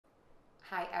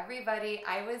Hi everybody,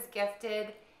 I was gifted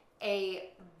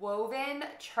a woven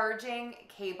charging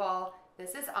cable.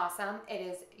 This is awesome. It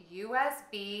is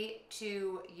USB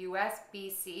to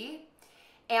USB-C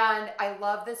and I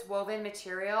love this woven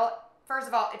material. First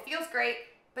of all, it feels great,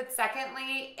 but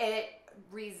secondly, it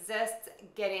resists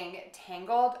getting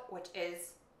tangled, which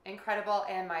is incredible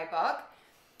in my book.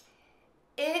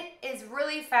 It is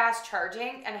really fast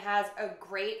charging and has a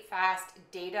great fast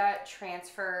data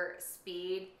transfer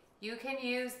speed. You can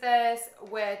use this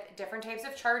with different types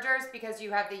of chargers because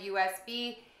you have the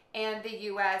USB and the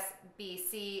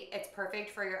USB-C. It's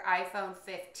perfect for your iPhone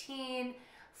 15,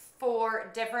 for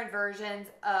different versions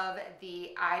of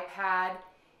the iPad.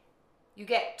 You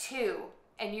get two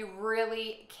and you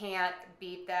really can't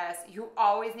beat this. You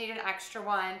always need an extra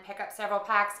one. Pick up several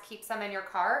packs, keep some in your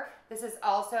car. This is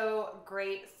also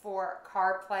great for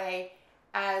CarPlay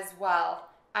as well.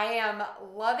 I am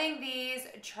loving these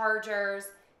chargers.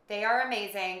 They are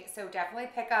amazing, so definitely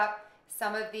pick up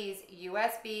some of these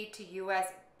USB to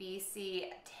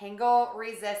USB-C tangle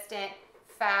resistant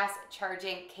fast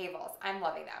charging cables. I'm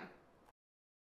loving them.